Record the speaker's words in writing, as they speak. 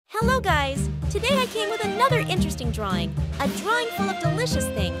Hello guys! Today I came with another interesting drawing. A drawing full of delicious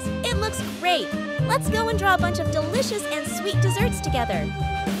things. It looks great! Let's go and draw a bunch of delicious and sweet desserts together.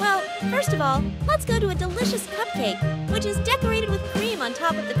 Well, first of all, let's go to a delicious cupcake, which is decorated with cream on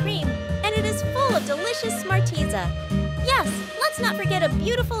top of the cream, and it is full of delicious Smartesa. Yes, let's not forget a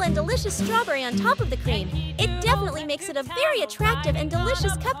beautiful and delicious strawberry on top of the cream. It definitely makes it a very attractive and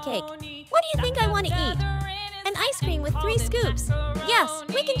delicious cupcake. What do you think I want to eat? An ice cream with 3 scoops. Yes,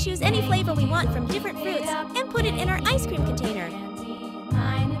 we can choose any flavor we want from different fruits and put it in our ice cream container.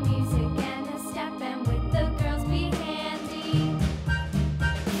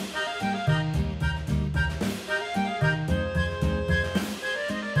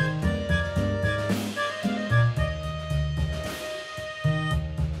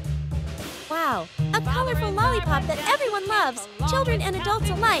 Wow, a colorful lollipop that everyone loves, children and adults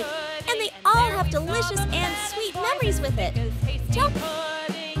alike. And they all have delicious and sweet memories with it.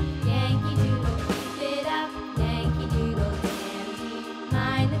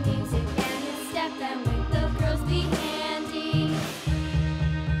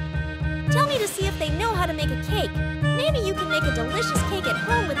 Tell me to see if they know how to make a cake. Maybe you can make a delicious cake at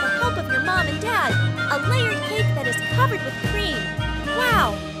home with the help of your mom and dad. A layered cake that is covered with cream.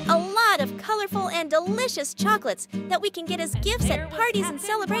 Wow! A lot of colorful and delicious chocolates that we can get as gifts at parties and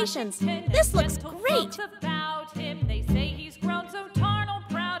celebrations. This looks great!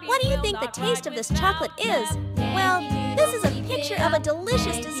 What do you think the taste of this chocolate is? Well, this is a picture of a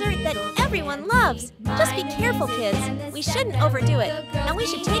delicious dessert that everyone loves. Just be careful, kids. We shouldn't overdo it, and we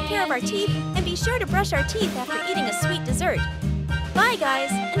should take care of our teeth and be sure to brush our teeth after eating a sweet dessert. Bye,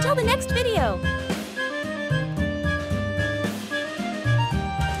 guys. Until the next video.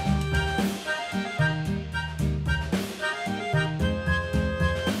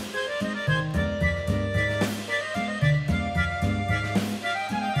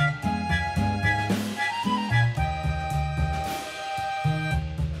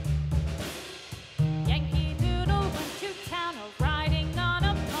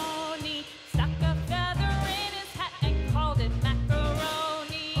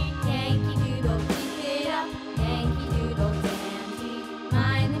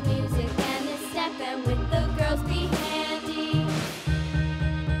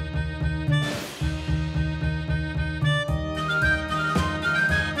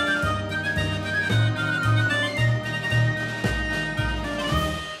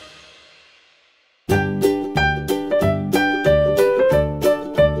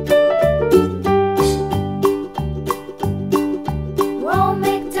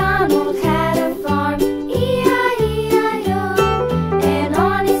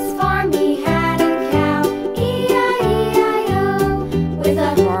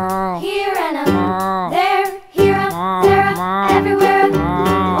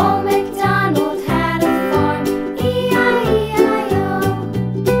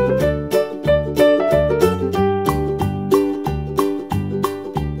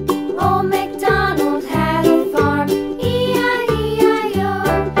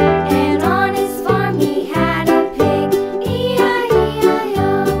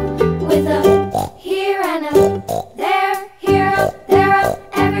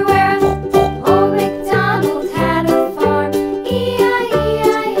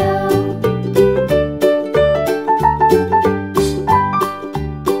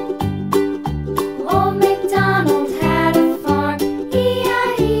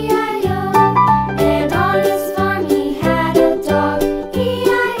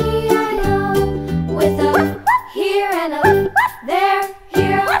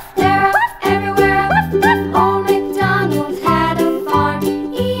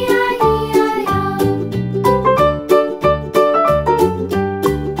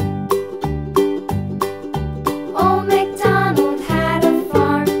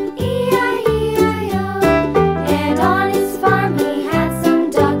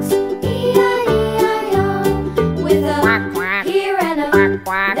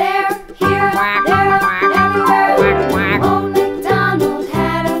 Quack.